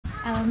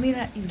Our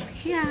mirror is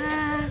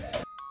here.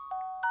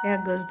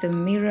 There goes the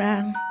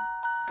mirror.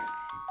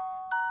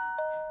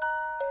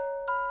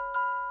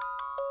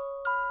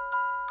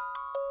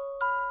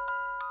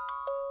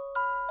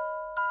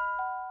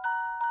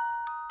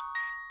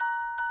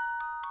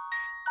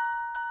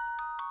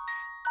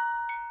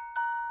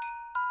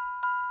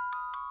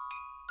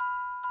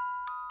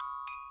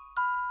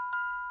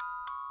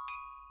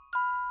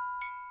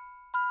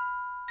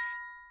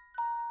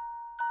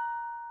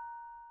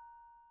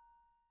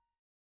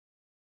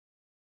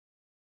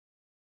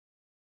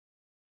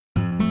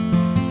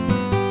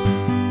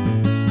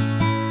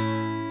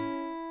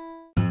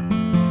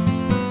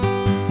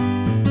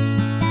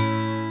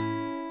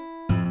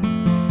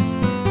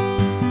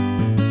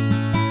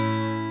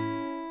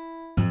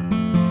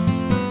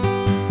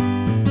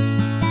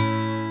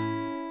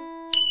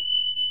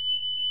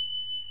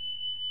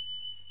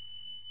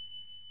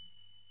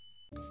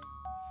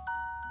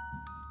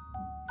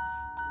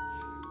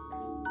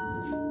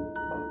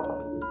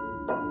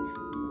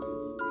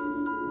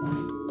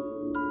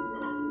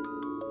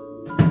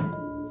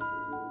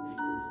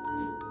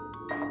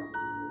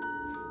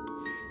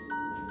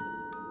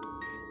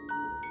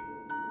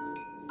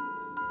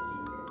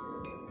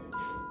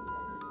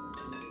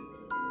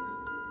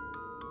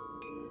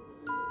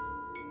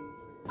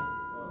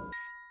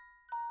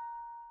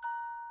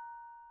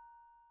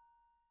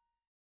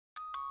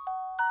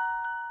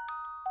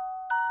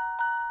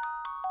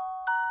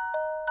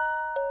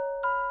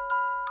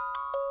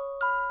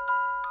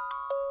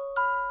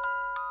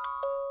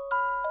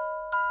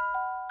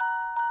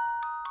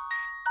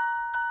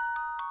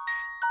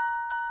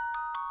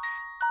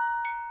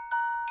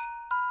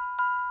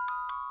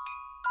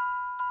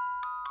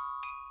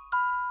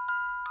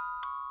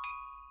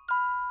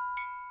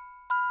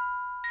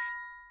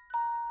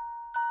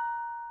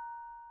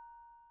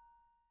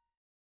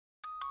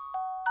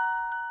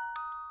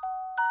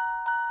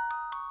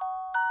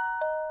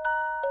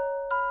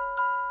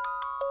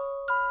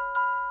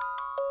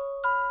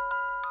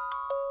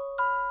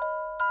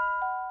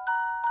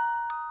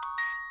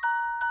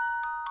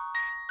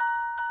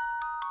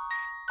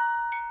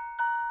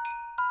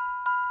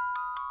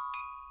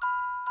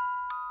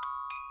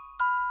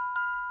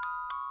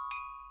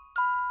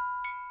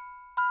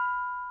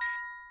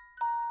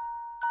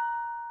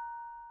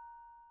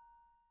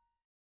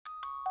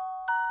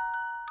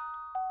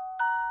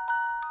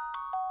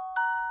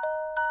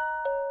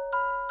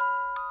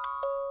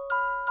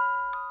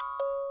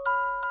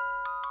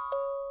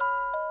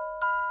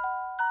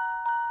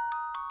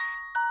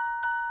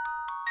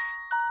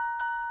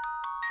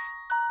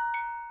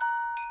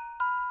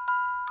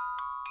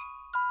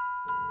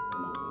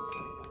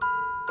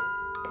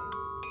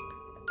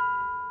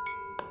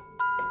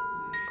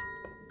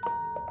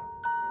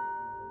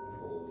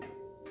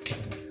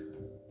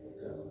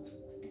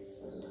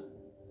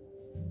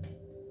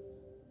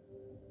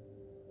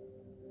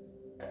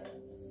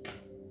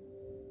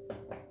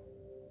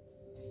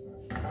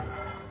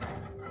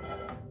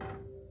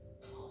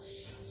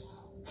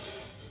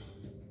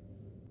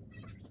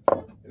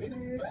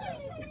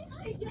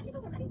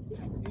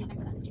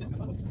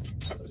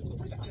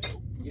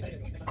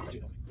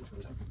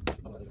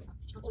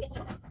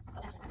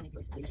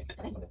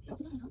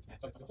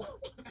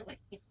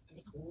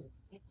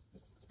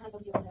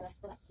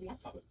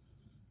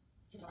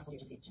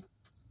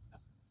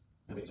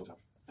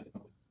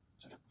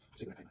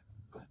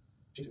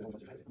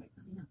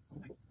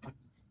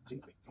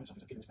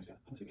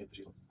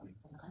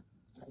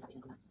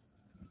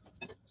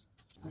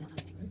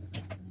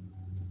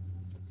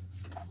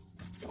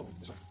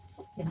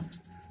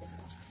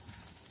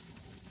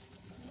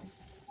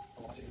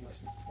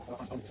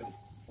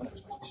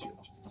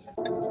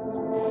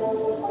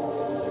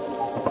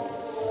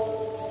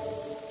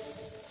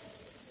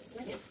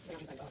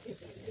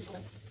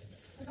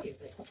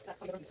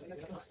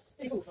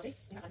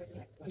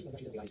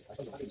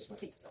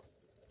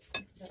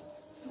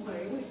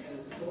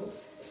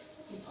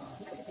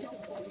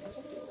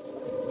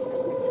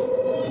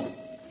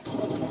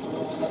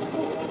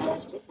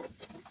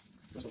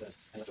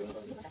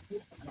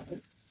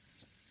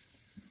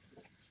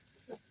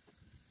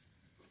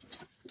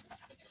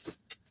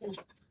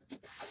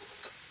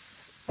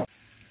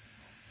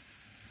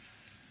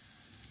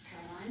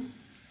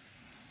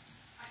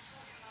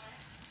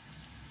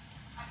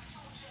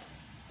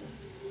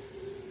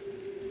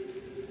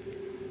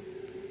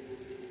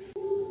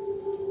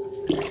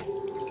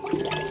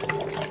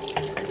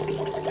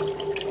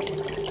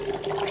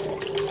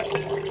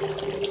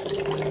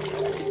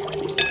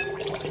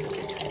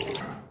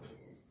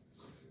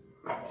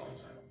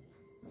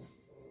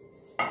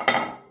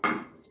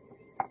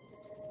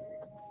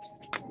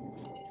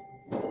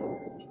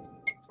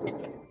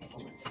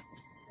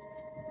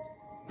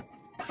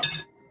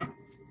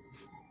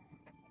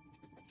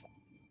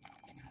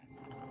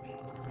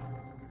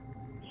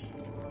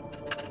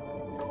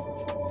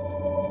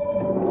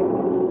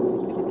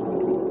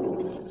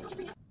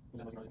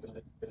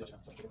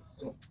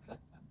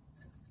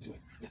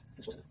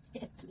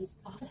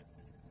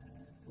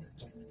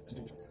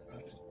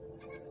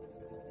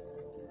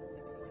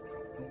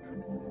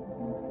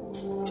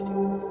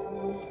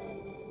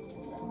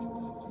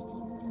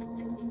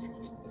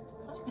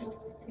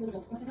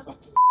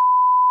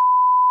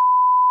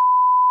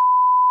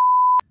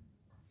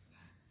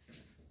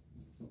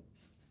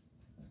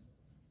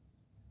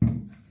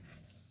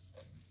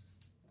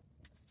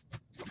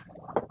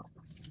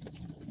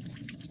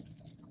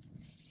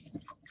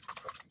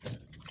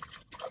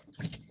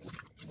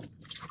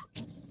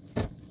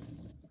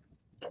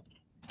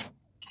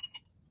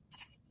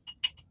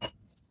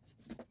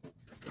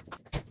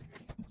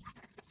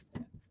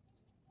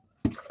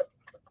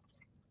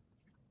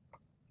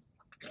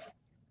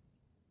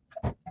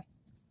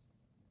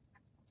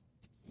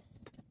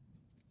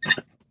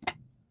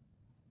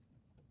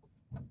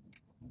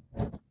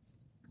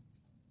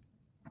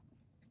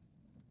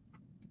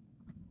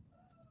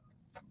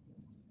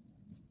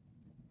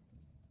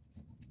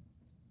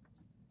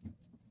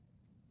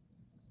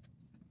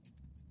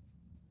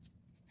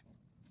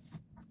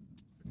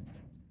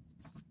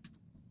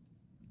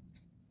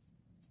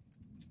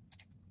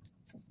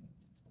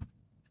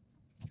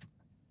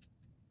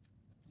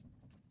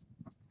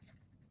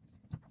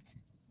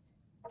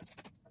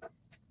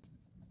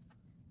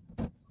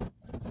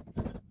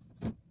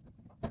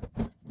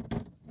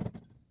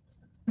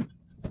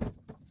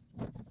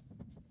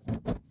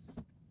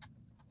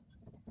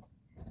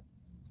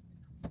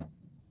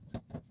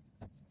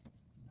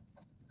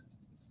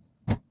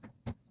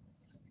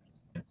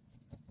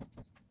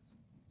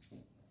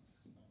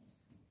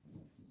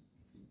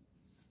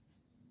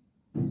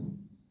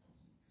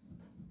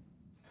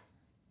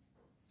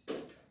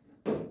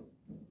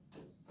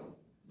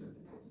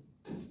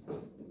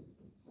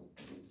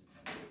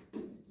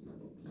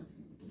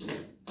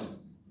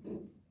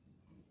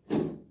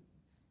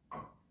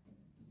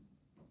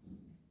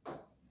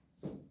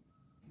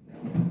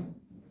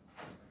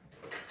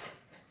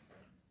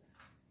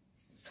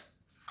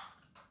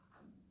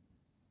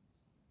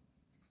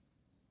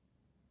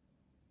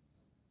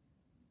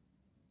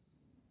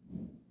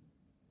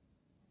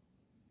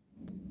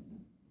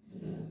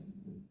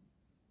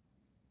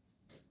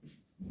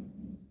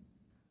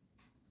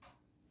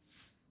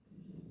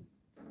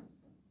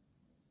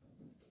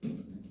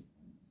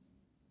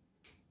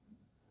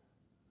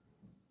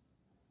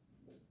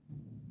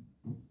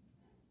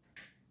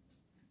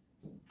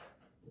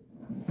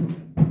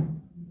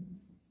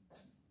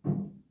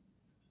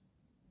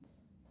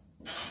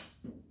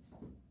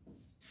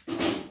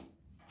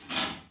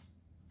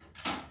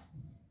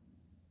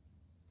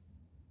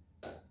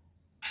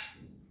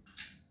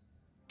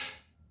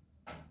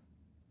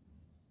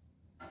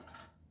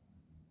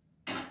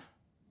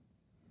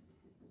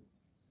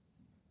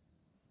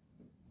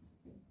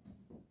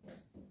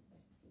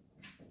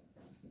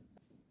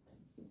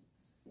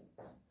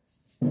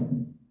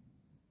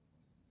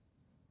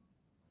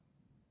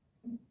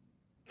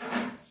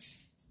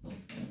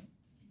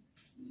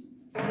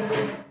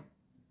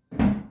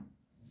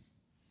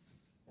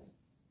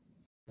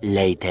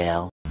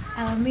 later.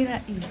 Our mirror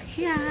is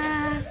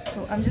here.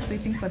 So I'm just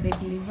waiting for the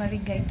delivery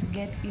guy to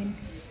get in.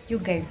 You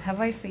guys, have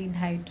I said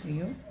hi to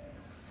you?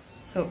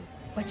 So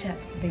watch out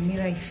the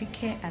mirror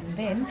ifike and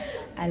then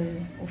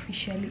I'll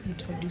officially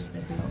introduce the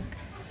vlog.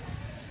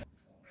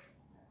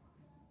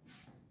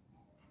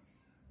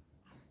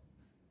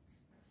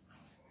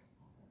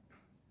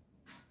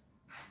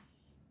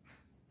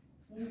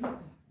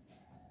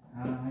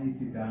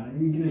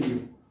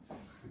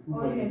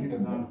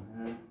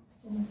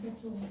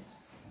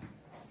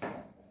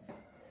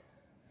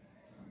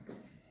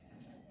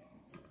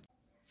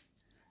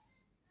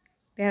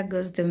 There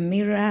goes the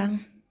mirror.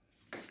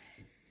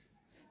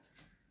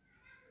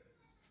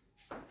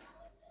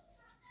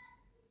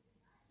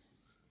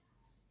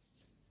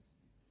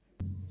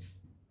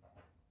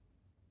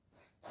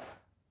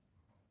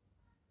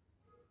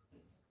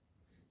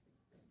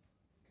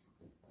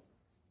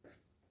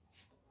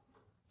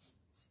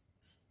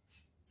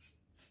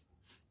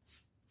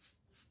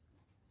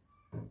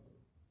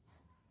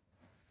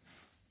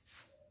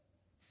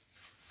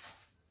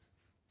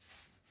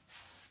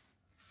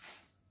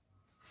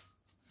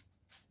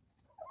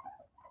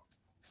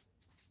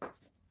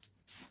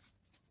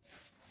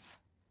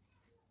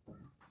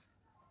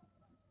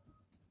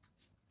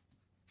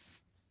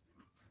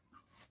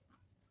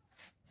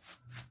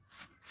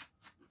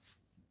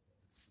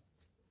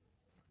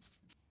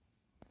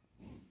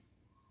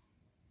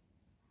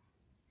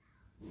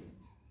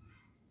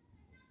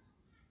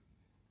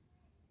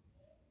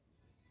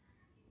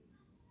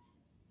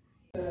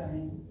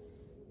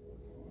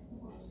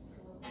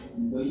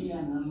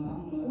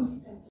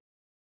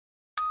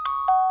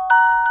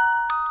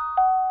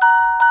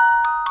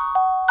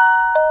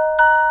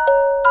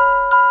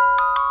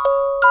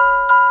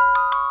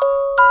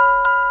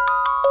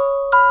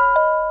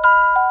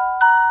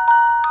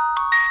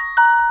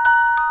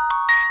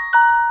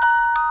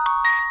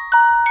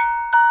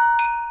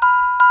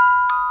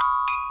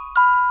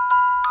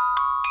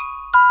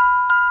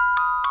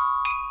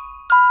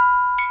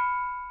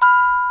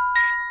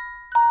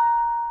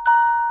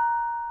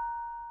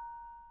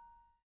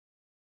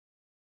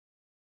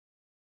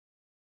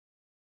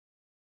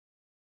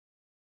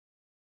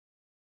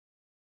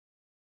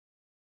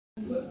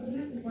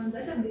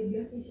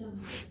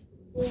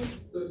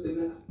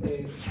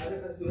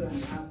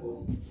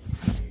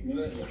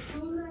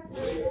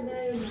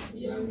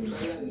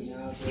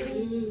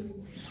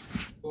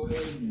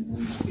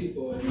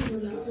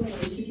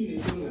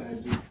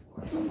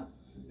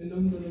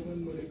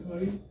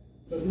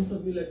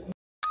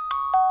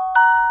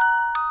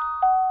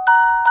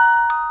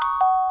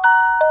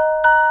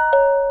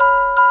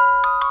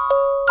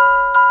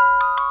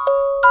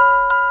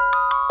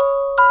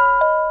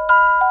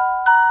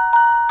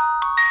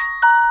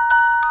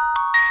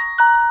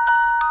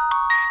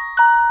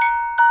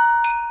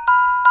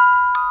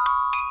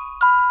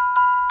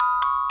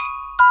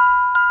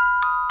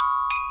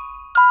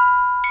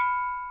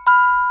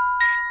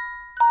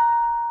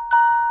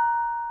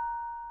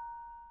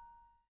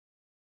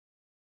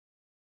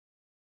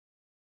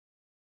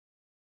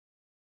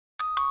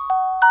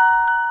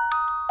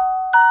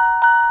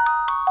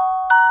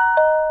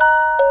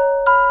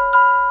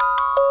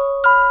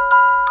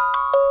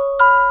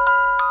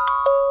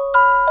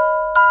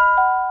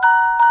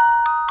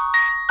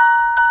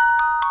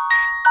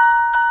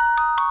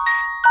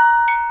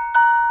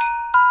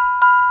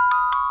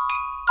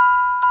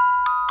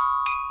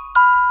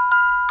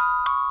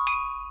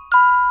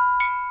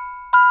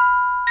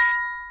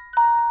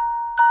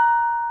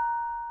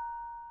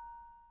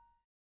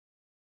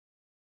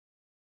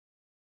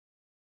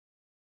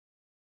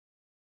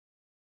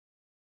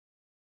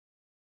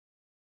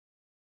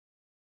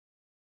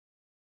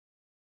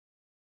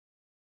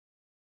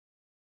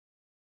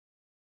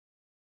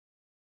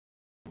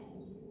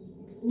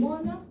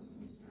 Mbona?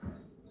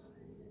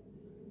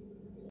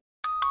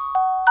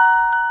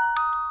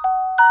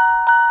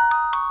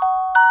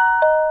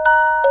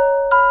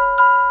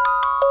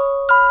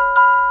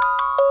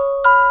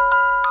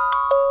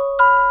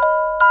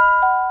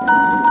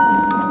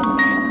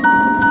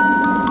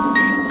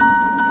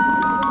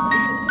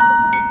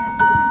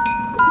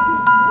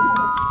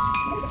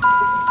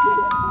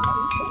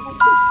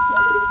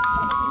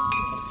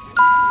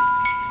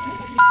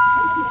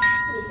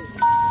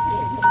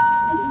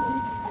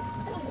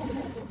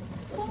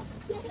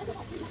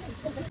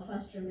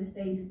 First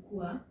trimester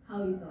ilikuwa,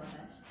 how is our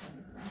last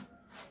trimester?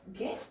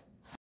 Okay?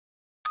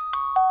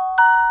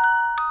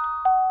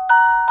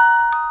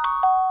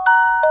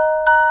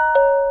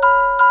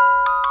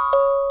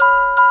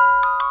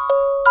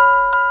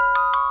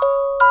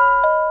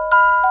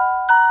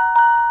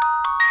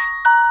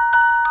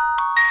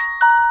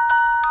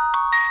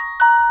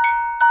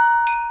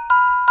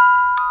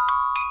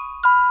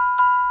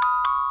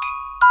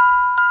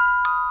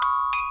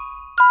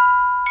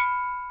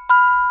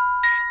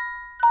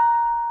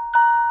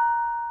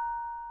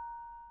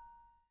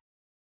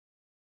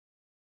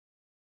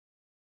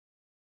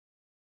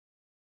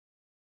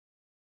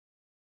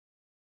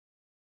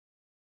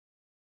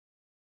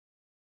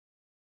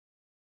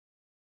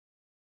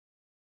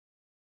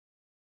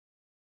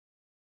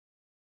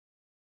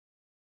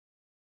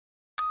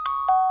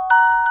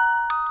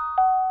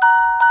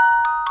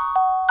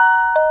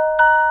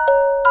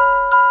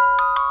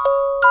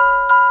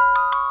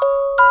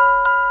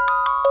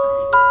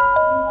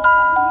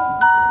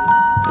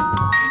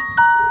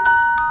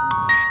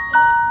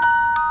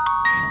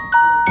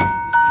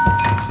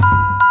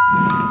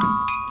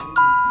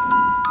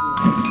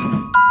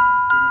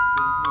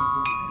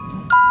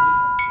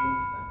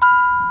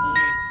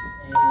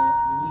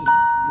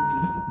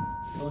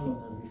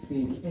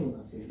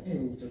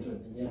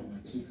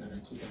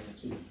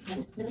 Of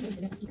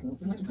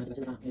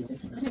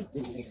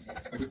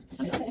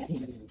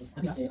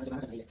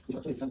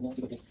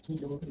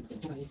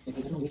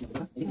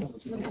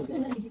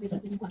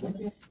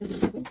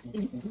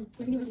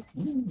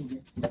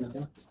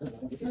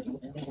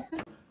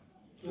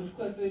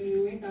course, when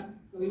you wake up,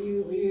 when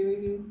you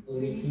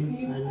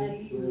sleep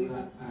early, you wake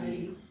up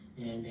early.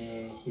 And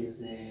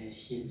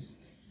she's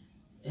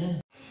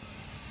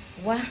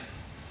Wa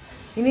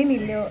ni nini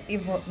leo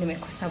hivyo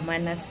nimekosa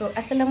maana. So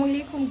assalamu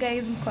alaikum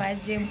guys, mko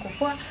aje? Mko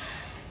poa?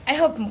 I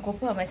hope mko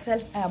poa.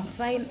 Myself, I am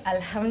fine,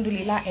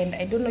 alhamdulillah. And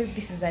I don't know if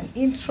this is an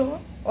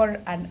intro or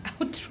an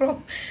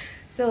outro.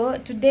 So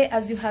today,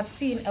 as you have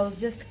seen, I was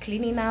just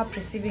cleaning up,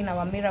 receiving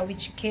our mirror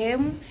which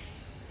came.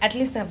 At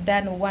least I've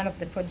done one of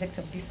the projects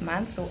of this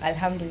month, so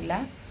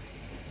alhamdulillah.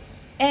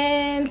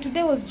 And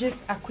today was just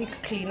a quick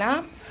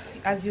cleanup.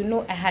 As you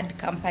know, I had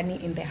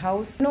company in the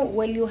house. You know,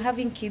 when you're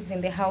having kids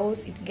in the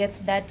house, it gets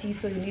dirty,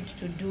 so you need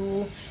to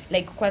do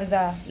like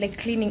kwanza, like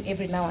cleaning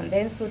every now and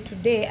then. So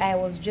today I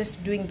was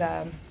just doing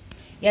the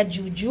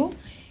juju,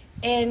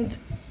 and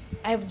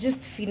I've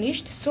just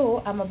finished.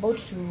 So I'm about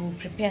to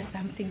prepare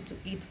something to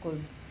eat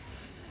because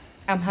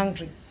I'm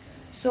hungry.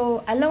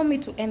 So allow me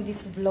to end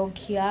this vlog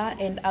here,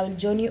 and I'll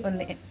join you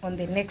on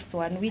the next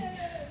one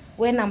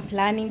when I'm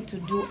planning to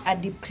do a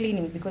deep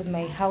cleaning, because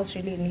my house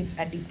really needs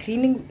a deep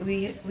cleaning.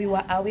 We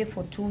were away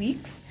for 2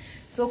 weeks,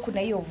 so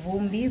kuna hiyo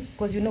vumbi,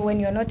 because you know when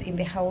you're not in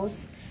the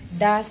house,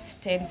 dust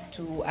tends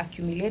to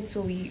accumulate.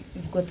 So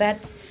we've got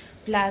that,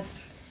 plus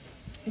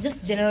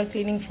just general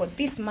cleaning for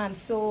this month.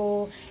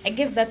 So I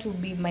guess that will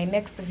be my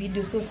next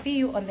video. So see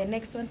you on the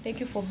next one. Thank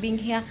you for being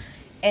here,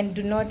 and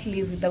do not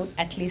leave without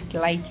at least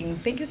liking.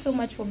 Thank you so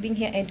much for being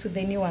here. And to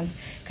the new ones,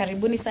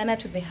 karibuni sana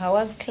to the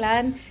Hawaz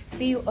clan.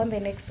 See you on the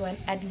next one.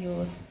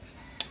 Adios.